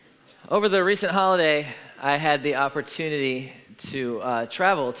Over the recent holiday, I had the opportunity to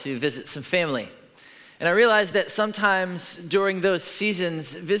travel to visit some family. And I realized that sometimes during those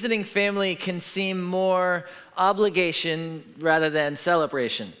seasons, visiting family can seem more obligation rather than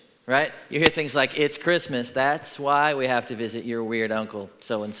celebration, right? You hear things like, it's Christmas, that's why we have to visit your weird uncle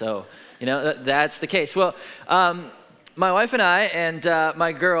so-and-so. You know, that's the case. Well, my wife and I and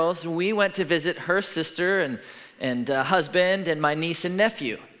my girls, we went to visit her sister and husband and my niece and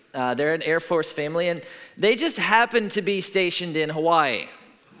nephew. They're an Air Force family, and they just happened to be stationed in Hawaii.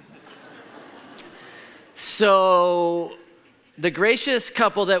 So the gracious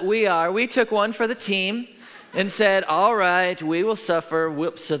couple that we are, we took one for the team and said, all right, we will suffer.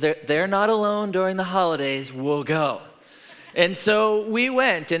 So they're not alone during the holidays. We'll go. And so we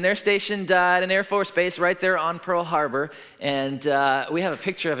went, and they're stationed at an Air Force base right there on Pearl Harbor. And we have a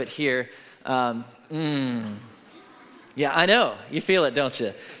picture of it here. Yeah, I know. You feel it, don't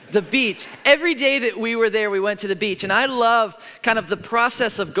you? The beach. Every day that we were there, we went to the beach. And I love kind of the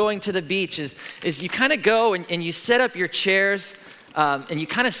process of going to the beach is you kind of go and you set up your chairs and you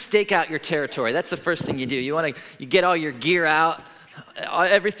kind of stake out your territory. That's the first thing you do. You get all your gear out,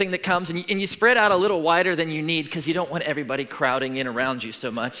 everything that comes, and you spread out a little wider than you need because you don't want everybody crowding in around you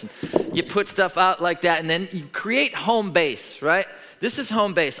so much. And you put stuff out like that, and then you create home base, right? This is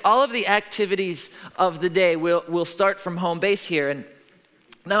home base. All of the activities of the day will start from home base here. And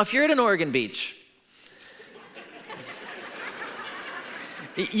now, if you're at an Oregon beach,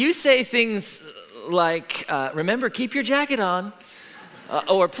 you say things like, remember, keep your jacket on,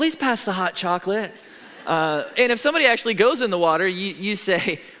 or please pass the hot chocolate. And if somebody actually goes in the water, you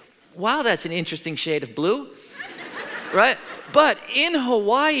say, wow, that's an interesting shade of blue, right? But in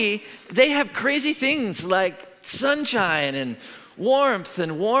Hawaii, they have crazy things like sunshine and warmth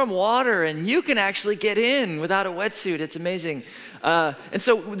and warm water, and you can actually get in without a wetsuit. It's amazing. And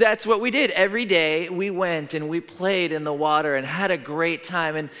so that's what we did. Every day we went and we played in the water and had a great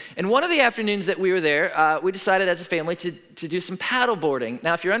time. And one of the afternoons that we were there, we decided as a family to do some paddle boarding.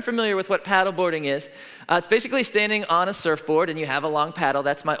 Now, if you're unfamiliar with what paddle boarding is, it's basically standing on a surfboard and you have a long paddle.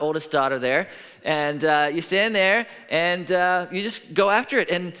 That's my oldest daughter there. And you stand there and you just go after it.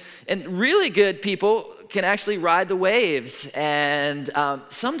 And really good people can actually ride the waves, and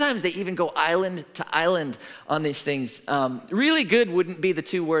sometimes they even go island to island on these things. Really good wouldn't be the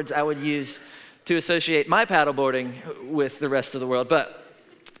two words I would use to associate my paddleboarding with the rest of the world, but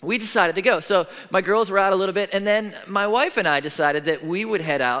we decided to go. So my girls were out a little bit, and then my wife and I decided that we would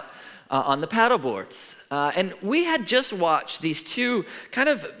head out on the paddleboards. And we had just watched these two kind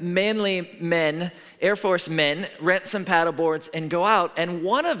of manly men, Air Force men, rent some paddleboards and go out, and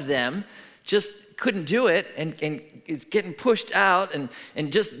one of them just couldn't do it and is getting pushed out and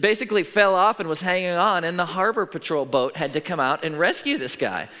just basically fell off and was hanging on, and the harbor patrol boat had to come out and rescue this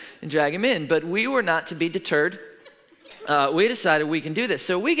guy and drag him in. But we were not to be deterred. We decided we can do this.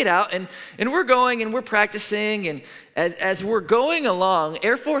 So we get out and we're going and we're practicing, and as we're going along,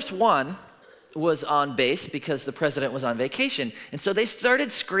 Air Force One was on base because the president was on vacation. And so they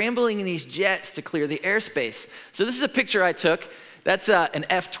started scrambling these jets to clear the airspace. So this is a picture I took. That's an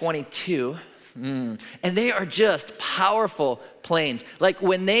F-22. And they are just powerful planes. Like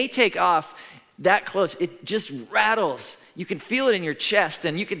when they take off that close, it just rattles. You can feel it in your chest,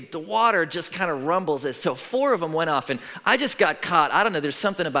 and the water just kind of rumbles. So 4 of them went off, and I just got caught. I don't know, there's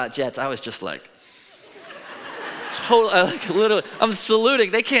something about jets. I was just like, literally, I'm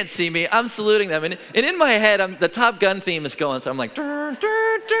saluting. They can't see me. I'm saluting them. And in my head, the Top Gun theme is going, so I'm like,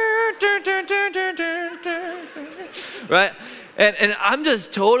 right? And I'm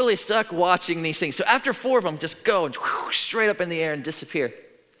just totally stuck watching these things. So after 4 of them just go and straight up in the air and disappear,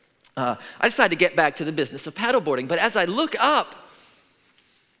 I decided to get back to the business of paddleboarding. But as I look up,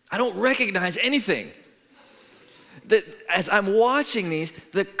 I don't recognize anything. As I'm watching these,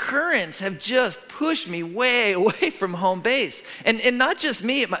 the currents have just pushed me way away from home base. And not just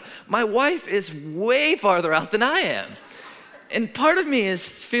me, my wife is way farther out than I am. And part of me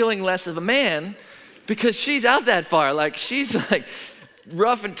is feeling less of a man because she's out that far. Like, she's like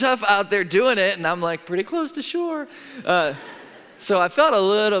rough and tough out there doing it, and I'm like pretty close to shore. So I felt a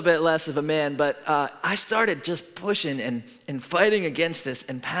little bit less of a man, but I started just pushing and fighting against this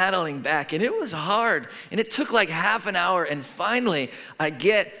and paddling back, and it was hard, and it took like half an hour, and finally I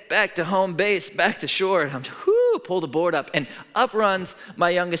get back to home base, back to shore, and I'm pull the board up, and up runs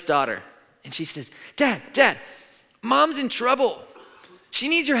my youngest daughter, and she says, Dad, Mom's in trouble. She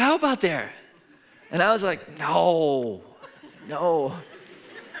needs your help out there. And I was like, no,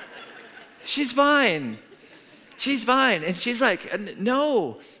 she's fine. And she's like,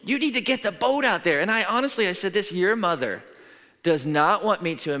 no, you need to get the boat out there. And I said this, your mother does not want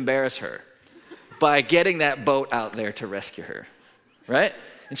me to embarrass her by getting that boat out there to rescue her, right?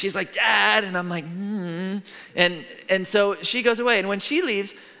 And she's like, Dad, and I'm like, And so she goes away, and when she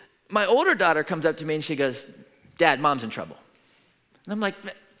leaves, my older daughter comes up to me and she goes, Dad, Mom's in trouble. And I'm like,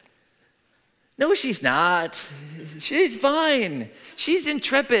 no, she's not. She's fine. She's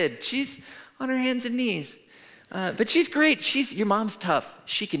intrepid. She's on her hands and knees. But she's great. Your mom's tough.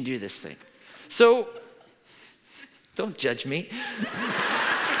 She can do this thing. So, don't judge me.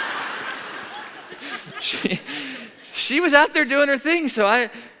 She was out there doing her thing, so I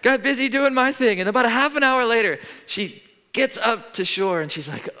got busy doing my thing. And about a half an hour later, she gets up to shore and she's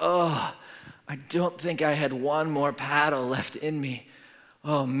like, oh, I don't think I had one more paddle left in me.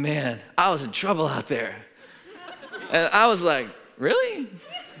 Oh man, I was in trouble out there. And I was like, really?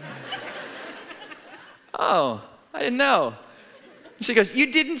 Oh, I didn't know. She goes,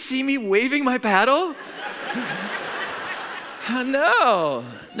 you didn't see me waving my paddle? No,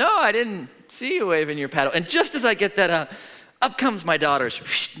 I didn't see you waving your paddle. And just as I get that out, up comes my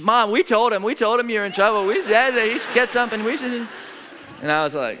daughters. Mom, we told him you're in trouble. We said that he should get something. And I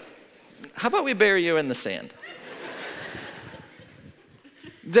was like, how about we bury you in the sand?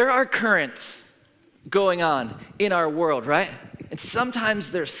 There are currents going on in our world, right? And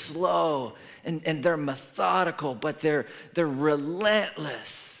sometimes they're slow and they're methodical, but they're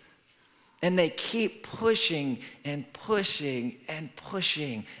relentless. And they keep pushing and pushing and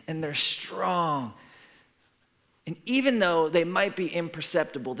pushing, and they're strong. And even though they might be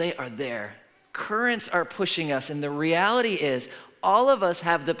imperceptible, they are there. Currents are pushing us, and the reality is all of us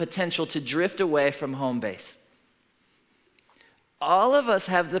have the potential to drift away from home base. All of us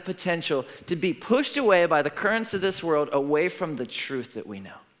have the potential to be pushed away by the currents of this world, away from the truth that we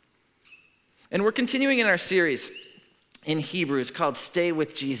know. And we're continuing in our series in Hebrews called Stay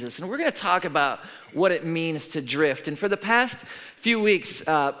with Jesus. And we're going to talk about what it means to drift. And for the past few weeks,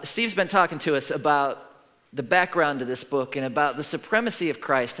 Steve's been talking to us about the background to this book and about the supremacy of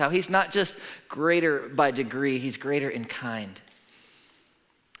Christ, how he's not just greater by degree, he's greater in kind.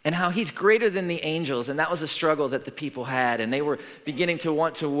 And how he's greater than the angels, and that was a struggle that the people had, and they were beginning to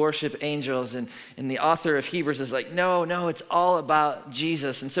want to worship angels, and the author of Hebrews is like, no, it's all about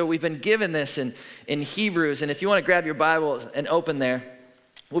Jesus. And so we've been given this in Hebrews, and if you want to grab your Bible and open there,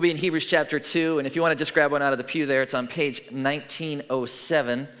 we'll be in Hebrews chapter 2, and if you want to just grab one out of the pew there, it's on page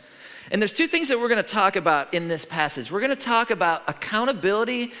 1907. And there's two things that we're going to talk about in this passage. We're going to talk about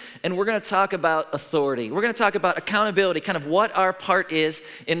accountability, and we're going to talk about authority. We're going to talk about accountability, kind of what our part is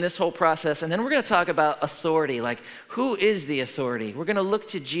in this whole process. And then we're going to talk about authority, like who is the authority? We're going to look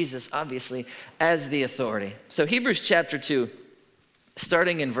to Jesus, obviously, as the authority. So Hebrews chapter 2,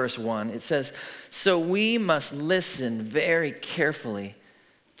 starting in verse 1, it says, so we must listen very carefully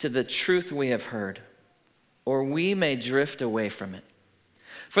to the truth we have heard, or we may drift away from it.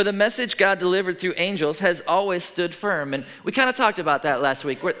 For the message God delivered through angels has always stood firm. And we kind of talked about that last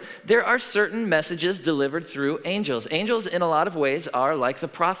week. There are certain messages delivered through angels. Angels, in a lot of ways, are like the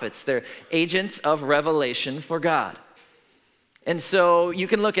prophets. They're agents of revelation for God. And so you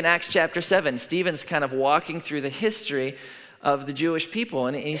can look in Acts chapter 7. Stephen's kind of walking through the history of the Jewish people.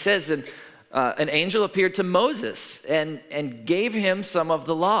 And he says an angel appeared to Moses and gave him some of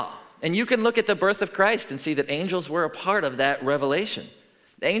the law. And you can look at the birth of Christ and see that angels were a part of that revelation.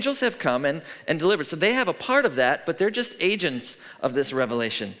 The angels have come and delivered. So they have a part of that, but they're just agents of this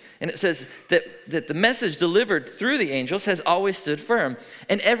revelation. And it says that the message delivered through the angels has always stood firm.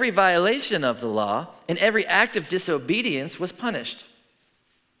 And every violation of the law and every act of disobedience was punished.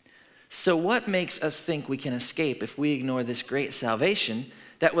 So what makes us think we can escape if we ignore this great salvation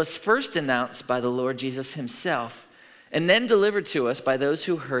that was first announced by the Lord Jesus himself and then delivered to us by those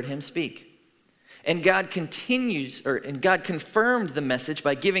who heard him speak? And God confirmed the message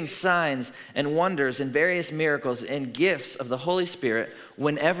by giving signs and wonders and various miracles and gifts of the Holy Spirit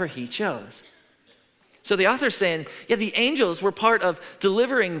whenever he chose. So the author's saying, yeah, the angels were part of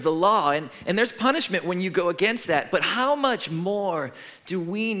delivering the law, and there's punishment when you go against that. But how much more do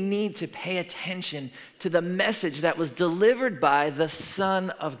we need to pay attention to the message that was delivered by the Son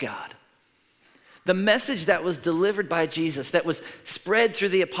of God? The message that was delivered by Jesus, that was spread through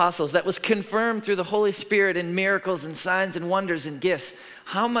the apostles, that was confirmed through the Holy Spirit in miracles and signs and wonders and gifts.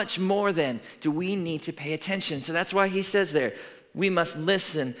 How much more then do we need to pay attention? So that's why he says there, we must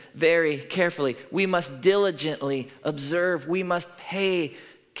listen very carefully. We must diligently observe. We must pay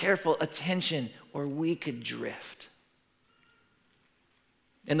careful attention, or we could drift.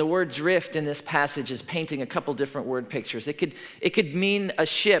 And the word drift in this passage is painting a couple different word pictures. It could mean a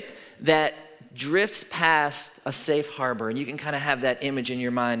ship that drifts past a safe harbor, and you can kind of have that image in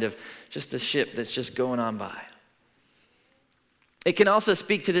your mind of just a ship that's just going on by. It can also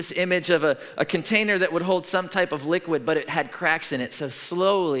speak to this image of a container that would hold some type of liquid, but it had cracks in it. So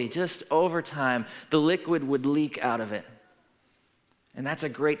slowly, just over time, the liquid would leak out of it. And that's a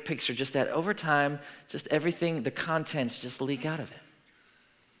great picture, just that over time, just everything, the contents just leak out of it.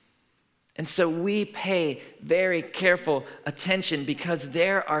 And so we pay very careful attention because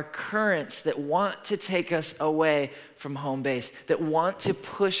there are currents that want to take us away from home base, that want to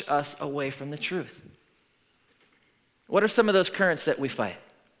push us away from the truth. What are some of those currents that we fight?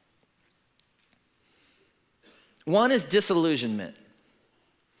 One is disillusionment.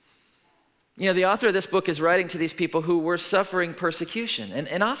 You know, the author of this book is writing to these people who were suffering persecution.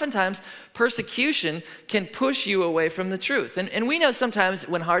 And oftentimes, persecution can push you away from the truth. And we know sometimes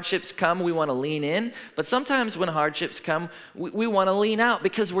when hardships come, we want to lean in. But sometimes when hardships come, we want to lean out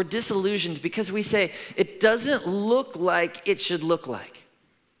because we're disillusioned, because we say, it doesn't look like it should look like.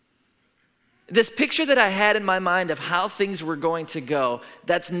 This picture that I had in my mind of how things were going to go,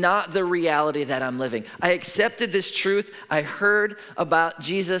 that's not the reality that I'm living. I accepted this truth. I heard about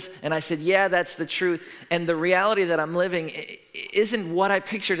Jesus, and I said, yeah, that's the truth. And the reality that I'm living isn't what I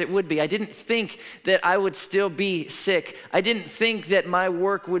pictured it would be. I didn't think that I would still be sick. I didn't think that my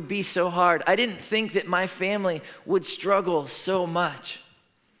work would be so hard. I didn't think that my family would struggle so much.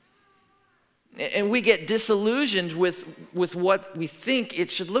 And we get disillusioned with what we think it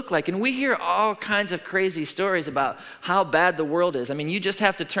should look like. And we hear all kinds of crazy stories about how bad the world is. I mean, you just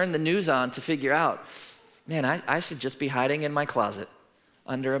have to turn the news on to figure out, man, I should just be hiding in my closet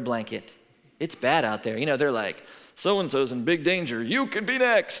under a blanket. It's bad out there. You know, they're like, so-and-so's in big danger. You could be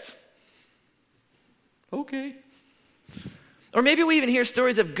next. Okay. Or maybe we even hear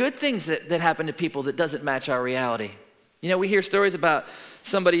stories of good things that happen to people that doesn't match our reality. You know, we hear stories about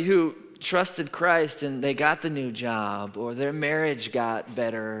somebody who trusted Christ and they got the new job, or their marriage got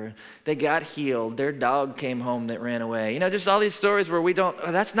better, they got healed, their dog came home that ran away. You know, just all these stories where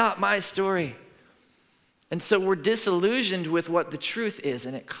that's not my story. And so we're disillusioned with what the truth is,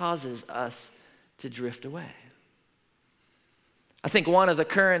 and it causes us to drift away. I think one of the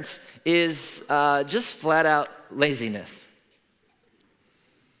currents is just flat out laziness.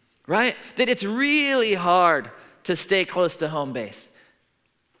 Right? That it's really hard to stay close to home base.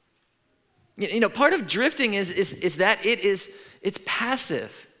 You know, part of drifting is that it's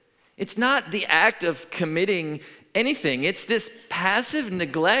passive. It's not the act of committing anything. It's this passive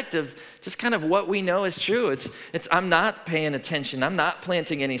neglect of just kind of what we know is true. It's I'm not paying attention. I'm not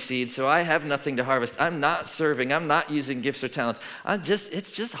planting any seeds, so I have nothing to harvest. I'm not serving. I'm not using gifts or talents.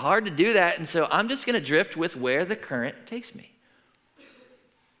 It's just hard to do that, and so I'm just going to drift with where the current takes me.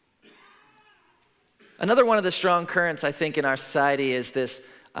 Another one of the strong currents, I think, in our society is this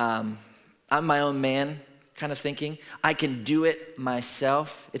I'm my own man kind of thinking. I can do it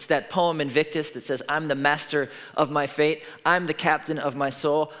myself. It's that poem Invictus that says, I'm the master of my fate. I'm the captain of my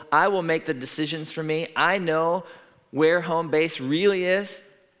soul. I will make the decisions for me. I know where home base really is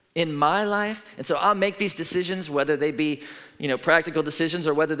in my life. And so I'll make these decisions, whether they be, practical decisions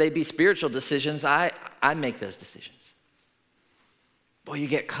or whether they be spiritual decisions. I make those decisions. Boy, you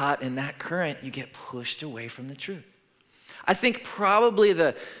get caught in that current, you get pushed away from the truth. I think probably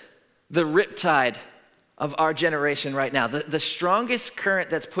the riptide of our generation right now, the strongest current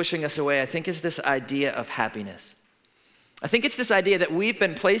that's pushing us away, I think, is this idea of happiness. I think it's this idea that we've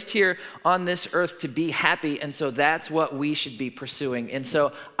been placed here on this earth to be happy, and so that's what we should be pursuing. And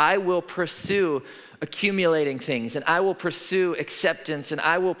so I will pursue accumulating things, and I will pursue acceptance, and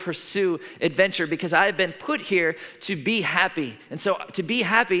I will pursue adventure because I have been put here to be happy. And so to be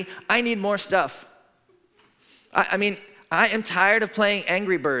happy, I need more stuff. I am tired of playing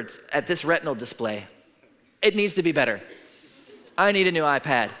Angry Birds at this retinal display. It needs to be better. I need a new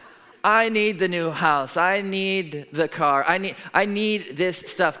iPad. I need the new house. I need the car. I need this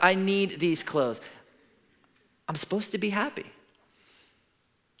stuff. I need these clothes. I'm supposed to be happy.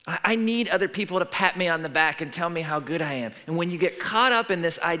 I need other people to pat me on the back and tell me how good I am. And when you get caught up in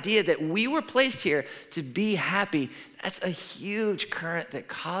this idea that we were placed here to be happy, that's a huge current that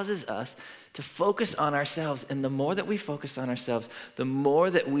causes us to focus on ourselves. And the more that we focus on ourselves, the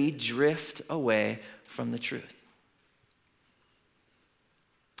more that we drift away from the truth.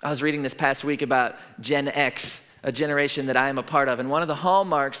 I was reading this past week about Gen X, a generation that I am a part of. And one of the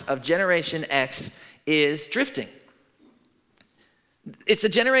hallmarks of Generation X is drifting. It's a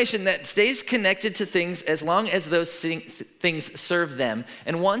generation that stays connected to things as long as those things serve them.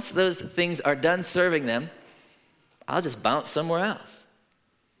 And once those things are done serving them, I'll just bounce somewhere else.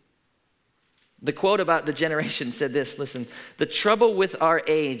 The quote about the generation said this, listen, the trouble with our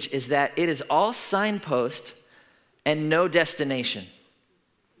age is that it is all signpost and no destination.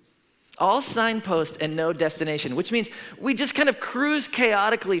 all signpost and no destination, which means we just kind of cruise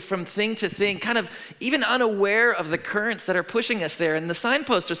chaotically from thing to thing, kind of even unaware of the currents that are pushing us there. And the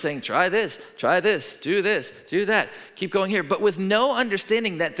signposts are saying, try this, do that, keep going here, but with no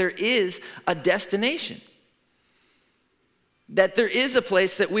understanding that there is a destination, that there is a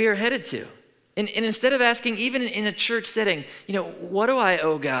place that we are headed to. And instead of asking, even in a church setting, what do I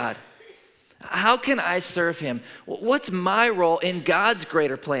owe God? How can I serve him? What's my role in God's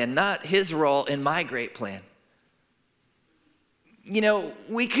greater plan, not his role in my great plan?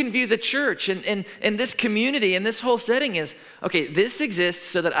 We can view the church and this community and this whole setting is, okay, this exists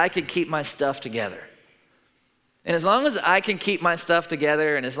so that I can keep my stuff together. And as long as I can keep my stuff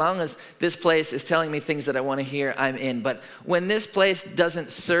together and as long as this place is telling me things that I want to hear, I'm in. But when this place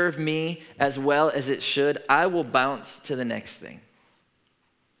doesn't serve me as well as it should, I will bounce to the next thing.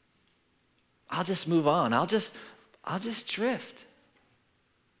 I'll just move on. I'll just drift.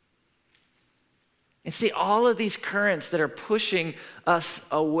 And see, all of these currents that are pushing us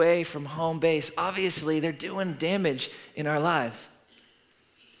away from home base, obviously they're doing damage in our lives.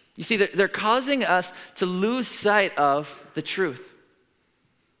 You see, they're causing us to lose sight of the truth.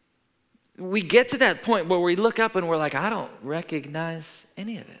 We get to that point where we look up and we're like, I don't recognize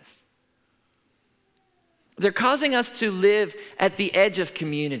any of this. They're causing us to live at the edge of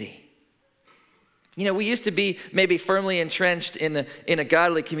community. We used to be maybe firmly entrenched in a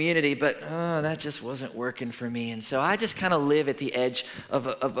godly community, but that just wasn't working for me. And so I just kind of live at the edge of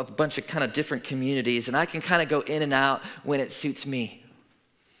a bunch of kind of different communities, and I can kind of go in and out when it suits me.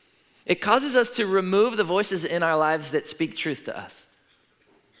 It causes us to remove the voices in our lives that speak truth to us.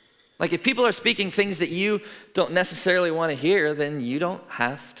 Like if people are speaking things that you don't necessarily want to hear, then you don't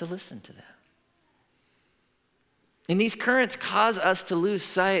have to listen to them. And these currents cause us to lose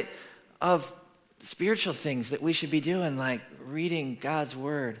sight of spiritual things that we should be doing, like reading God's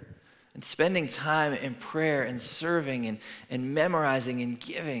word and spending time in prayer and serving and memorizing and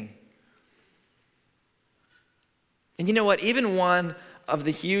giving. And you know what? Even one of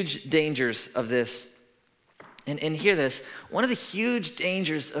the huge dangers of this, and hear this, one of the huge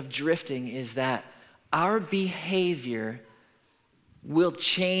dangers of drifting is that our behavior will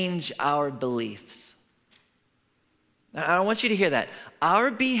change our beliefs. I want you to hear that.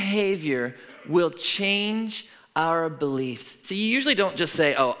 Our behavior will change our beliefs. So you usually don't just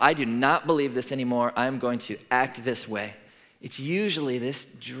say, I do not believe this anymore. I'm going to act this way. It's usually this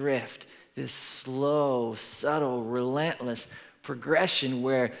drift, this slow, subtle, relentless progression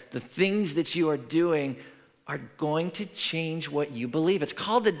where the things that you are doing are going to change what you believe. It's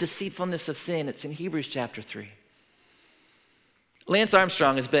called the deceitfulness of sin. It's in Hebrews chapter 3. Lance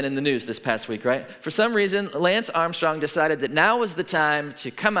Armstrong has been in the news this past week, right? For some reason, Lance Armstrong decided that now was the time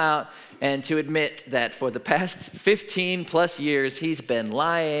to come out and to admit that for the past 15 plus years, he's been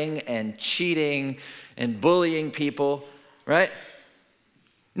lying and cheating and bullying people, right?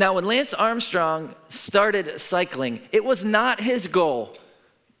 Now, when Lance Armstrong started cycling, it was not his goal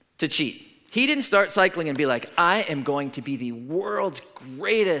to cheat. He didn't start cycling and be like, I am going to be the world's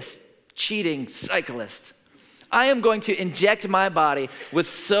greatest cheating cyclist. I am going to inject my body with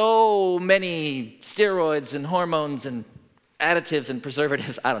so many steroids and hormones and additives and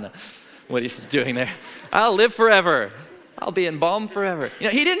preservatives. I don't know what he's doing there. I'll live forever. I'll be embalmed forever.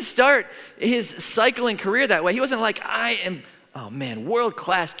 He didn't start his cycling career that way. He wasn't like, I am,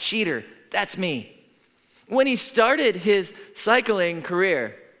 world-class cheater. That's me. When he started his cycling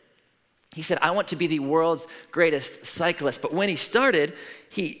career, he said, I want to be the world's greatest cyclist. But when he started,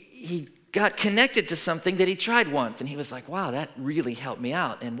 he got connected to something that he tried once. And he was like, wow, that really helped me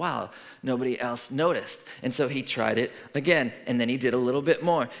out. And wow, nobody else noticed. And so he tried it again. And then he did a little bit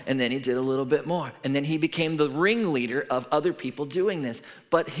more. And then he did a little bit more. And then he became the ringleader of other people doing this.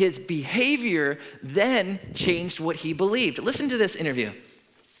 But his behavior then changed what he believed. Listen to this interview.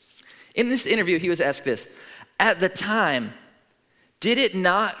 In this interview, he was asked this. At the time, did it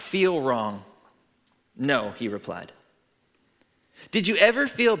not feel wrong? No, he replied. Did you ever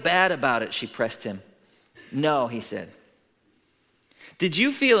feel bad about it? She pressed him. No, he said. Did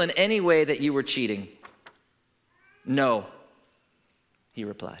you feel in any way that you were cheating? No, he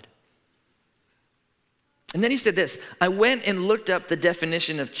replied. And then he said this, I went and looked up the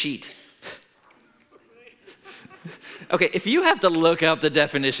definition of cheat. Okay, if you have to look up the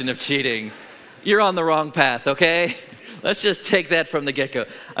definition of cheating, you're on the wrong path, okay? Let's just take that from the get-go.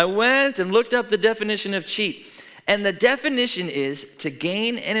 I went and looked up the definition of cheat. And the definition is to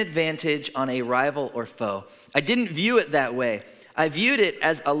gain an advantage on a rival or foe. I didn't view it that way. I viewed it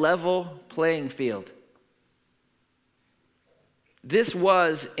as a level playing field. This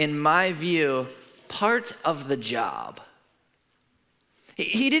was, in my view, part of the job.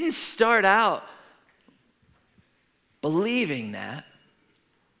 He didn't start out believing that,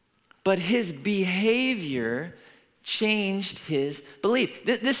 but his behavior changed his belief.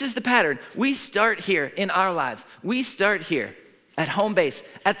 This is the pattern. We start here in our lives. We start here at home base,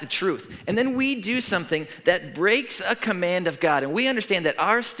 at the truth. And then we do something that breaks a command of God. And we understand that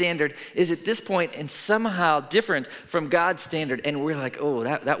our standard is at this point and somehow different from God's standard. And we're like, oh,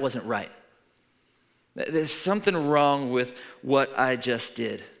 that wasn't right. There's something wrong with what I just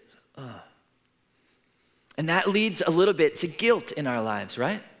did. And that leads a little bit to guilt in our lives,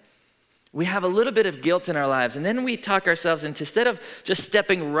 right? We have a little bit of guilt in our lives. And then we talk ourselves into, instead of just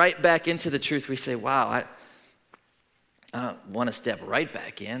stepping right back into the truth, we say, wow, I don't want to step right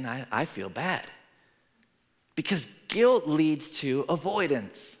back in. I feel bad. Because guilt leads to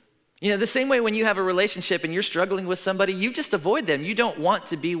avoidance. You know, the same way when you have a relationship and you're struggling with somebody, you just avoid them. You don't want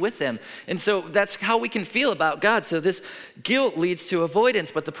to be with them. And so that's how we can feel about God. So this guilt leads to avoidance.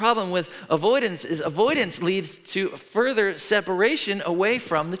 But the problem with avoidance is avoidance leads to further separation away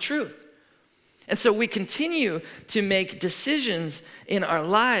from the truth. And so we continue to make decisions in our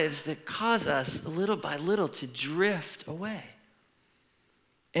lives that cause us little by little to drift away.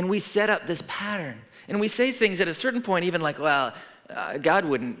 And we set up this pattern. And we say things at a certain point, even like, well, God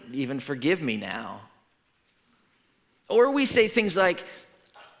wouldn't even forgive me now. Or we say things like,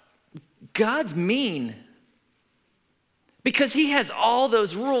 God's mean because he has all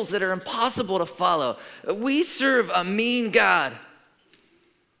those rules that are impossible to follow. We serve a mean God.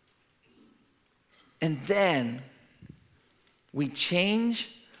 And then we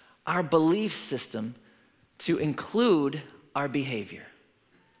change our belief system to include our behavior.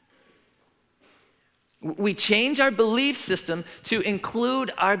 We change our belief system to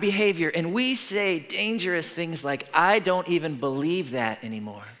include our behavior, and we say dangerous things like, I don't even believe that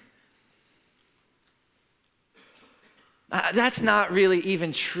anymore. That's not really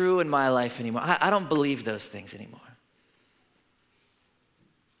even true in my life anymore. I don't believe those things anymore.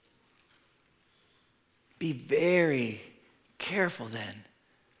 Be very careful then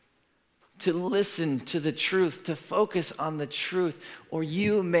to listen to the truth, to focus on the truth, or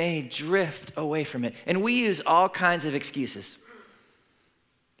you may drift away from it. And we use all kinds of excuses.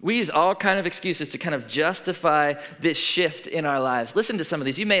 We use all kinds of excuses to kind of justify this shift in our lives. Listen to some of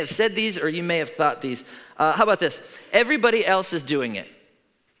these. You may have said these or you may have thought these. How about this? Everybody else is doing it,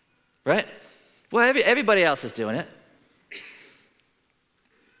 right? Well, everybody else is doing it.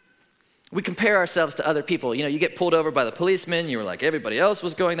 We compare ourselves to other people. You know, you get pulled over by the policeman. You were like, everybody else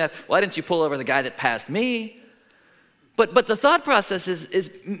was going that. Why didn't you pull over the guy that passed me? But the thought process is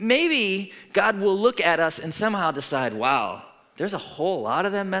maybe God will look at us and somehow decide, wow, there's a whole lot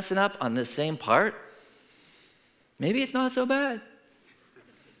of them messing up on this same part. Maybe it's not so bad.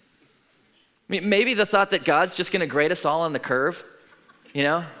 Maybe the thought that God's just going to grade us all on the curve, you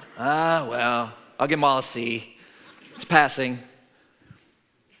know? Well, I'll give them all a C. It's passing.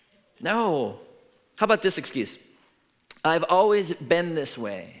 No. How about this excuse? I've always been this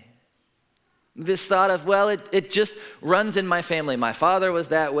way. This thought of, well, it just runs in my family. My father was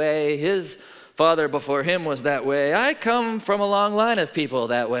that way. His father before him was that way. I come from a long line of people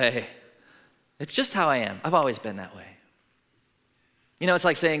that way. It's just how I am. I've always been that way. You know, it's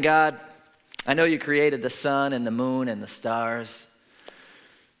like saying, God, I know you created the sun and the moon and the stars,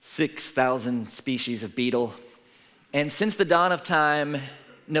 6,000 species of beetle. And since the dawn of time,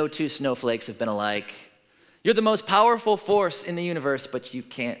 no two snowflakes have been alike. You're the most powerful force in the universe, but you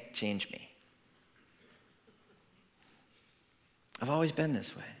can't change me. I've always been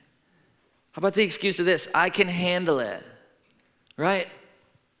this way. How about the excuse of this? I can handle it, right?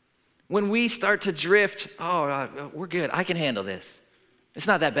 When we start to drift, we're good. I can handle this. It's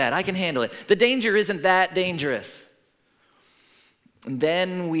not that bad. I can handle it. The danger isn't that dangerous. And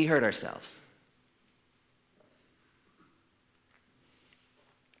then we hurt ourselves.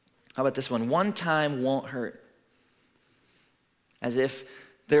 How about this one? One time won't hurt. As if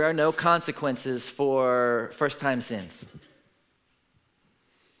there are no consequences for first-time sins.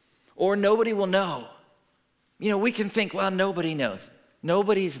 Or nobody will know. You know, we can think, well, nobody knows.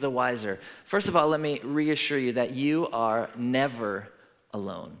 Nobody's the wiser. First of all, let me reassure you that you are never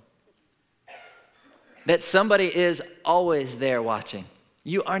alone. That somebody is always there watching.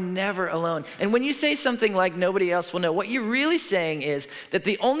 You are never alone. And when you say something like nobody else will know, what you're really saying is that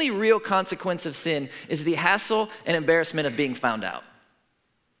the only real consequence of sin is the hassle and embarrassment of being found out.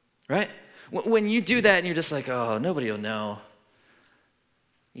 Right? When you do that and you're just like, oh, nobody will know.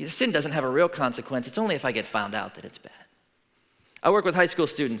 Sin doesn't have a real consequence. It's only if I get found out that it's bad. I work with high school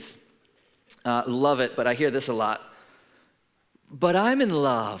students. Love it, but I hear this a lot. But I'm in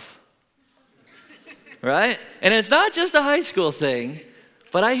love. Right? And it's not just a high school thing.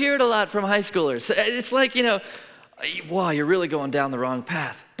 But I hear it a lot from high schoolers. It's like, wow, you're really going down the wrong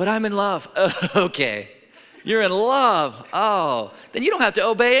path. But I'm in love. Okay. You're in love. Oh, then you don't have to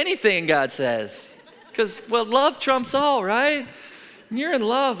obey anything God says. Because, love trumps all, right? You're in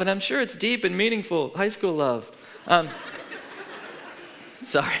love, and I'm sure it's deep and meaningful. High school love.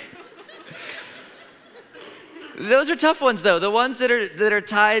 Sorry. Those are tough ones, though. The ones that are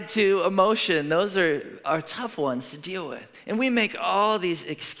tied to emotion, those are tough ones to deal with. And we make all these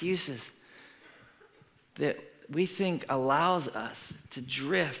excuses that we think allows us to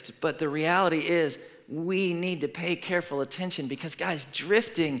drift. But the reality is we need to pay careful attention because, guys,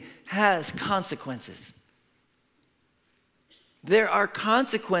 drifting has consequences. There are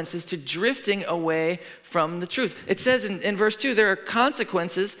consequences to drifting away from the truth. It says in verse 2, there are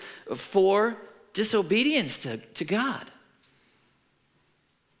consequences for disobedience to God.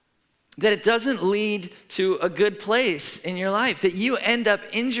 That it doesn't lead to a good place in your life, that you end up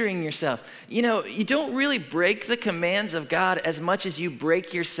injuring yourself. You don't really break the commands of God as much as you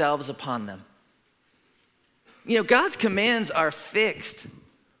break yourselves upon them. God's commands are fixed.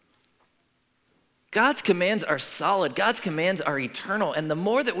 God's commands are solid. God's commands are eternal. And the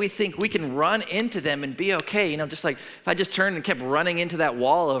more that we think we can run into them and be okay, just like if I just turned and kept running into that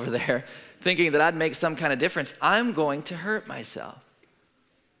wall over there, thinking that I'd make some kind of difference, I'm going to hurt myself.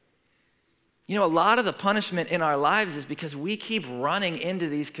 A lot of the punishment in our lives is because we keep running into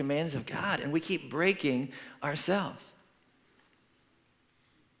these commands of God and we keep breaking ourselves.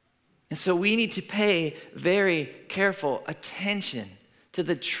 And so we need to pay very careful attention to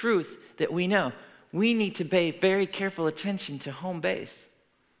the truth that we know. We need to pay very careful attention to home base.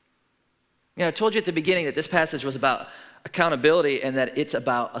 I told you at the beginning that this passage was about accountability and that it's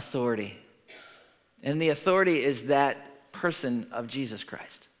about authority. And the authority is that person of Jesus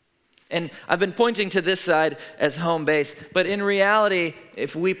Christ. And I've been pointing to this side as home base, but in reality,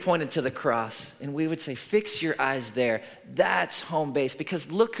 if we pointed to the cross and we would say, fix your eyes there, that's home base.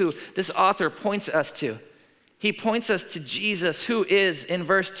 Because look who this author points us to. He points us to Jesus, who is, in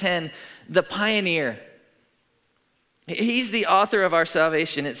verse 10, the pioneer. He's the author of our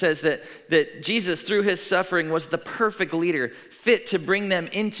salvation. It says that Jesus, through his suffering, was the perfect leader, fit to bring them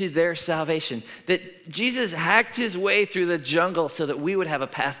into their salvation. That Jesus hacked his way through the jungle so that we would have a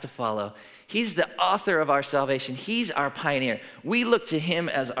path to follow. He's the author of our salvation. He's our pioneer. We look to him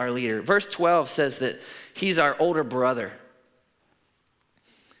as our leader. Verse 12 says that he's our older brother.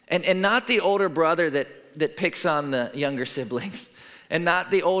 And not the older brother that picks on the younger siblings. And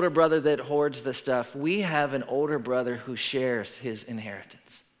not the older brother that hoards the stuff. We have an older brother who shares his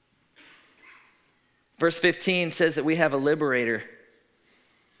inheritance. Verse 15 says that we have a liberator.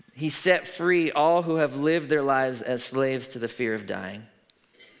 He set free all who have lived their lives as slaves to the fear of dying.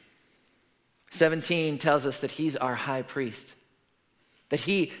 17 tells us that he's our high priest. That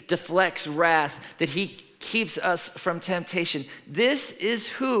he deflects wrath. That he keeps us from temptation. This is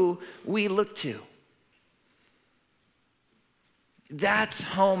who we look to. That's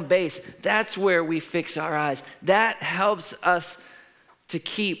home base. That's where we fix our eyes. That helps us to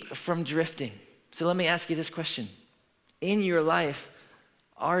keep from drifting. So let me ask you this question. In your life,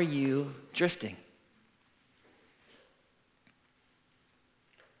 are you drifting?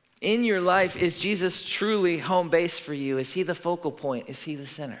 In your life, is Jesus truly home base for you? Is he the focal point? Is he the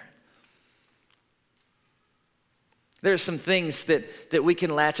center? There's some things that we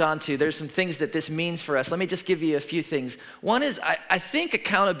can latch onto. There's some things that this means for us. Let me just give you a few things. One is I think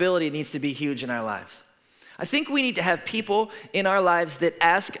accountability needs to be huge in our lives. I think we need to have people in our lives that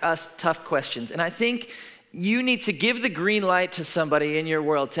ask us tough questions. And I think you need to give the green light to somebody in your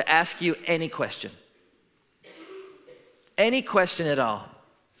world to ask you any question. Any question at all.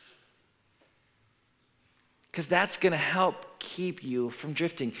 Because that's going to help keep you from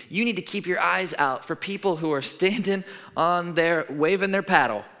drifting. You need to keep your eyes out for people who are standing on waving their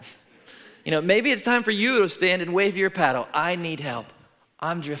paddle. Maybe it's time for you to stand and wave your paddle. I need help.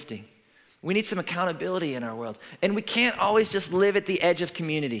 I'm drifting. We need some accountability in our world. And we can't always just live at the edge of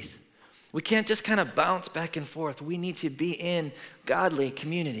communities. We can't just kind of bounce back and forth. We need to be in godly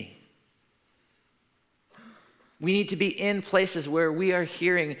community. We need to be in places where we are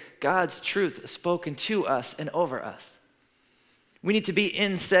hearing God's truth spoken to us and over us. We need to be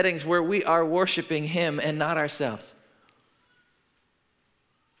in settings where we are worshiping him and not ourselves.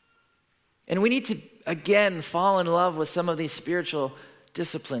 And we need to, again, fall in love with some of these spiritual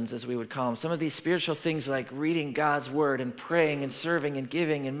disciplines, as we would call them. Some of these spiritual things like reading God's word and praying and serving and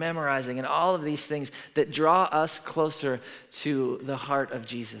giving and memorizing and all of these things that draw us closer to the heart of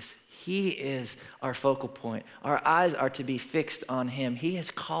Jesus. He is our focal point. Our eyes are to be fixed on him. He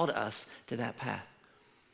has called us to that path.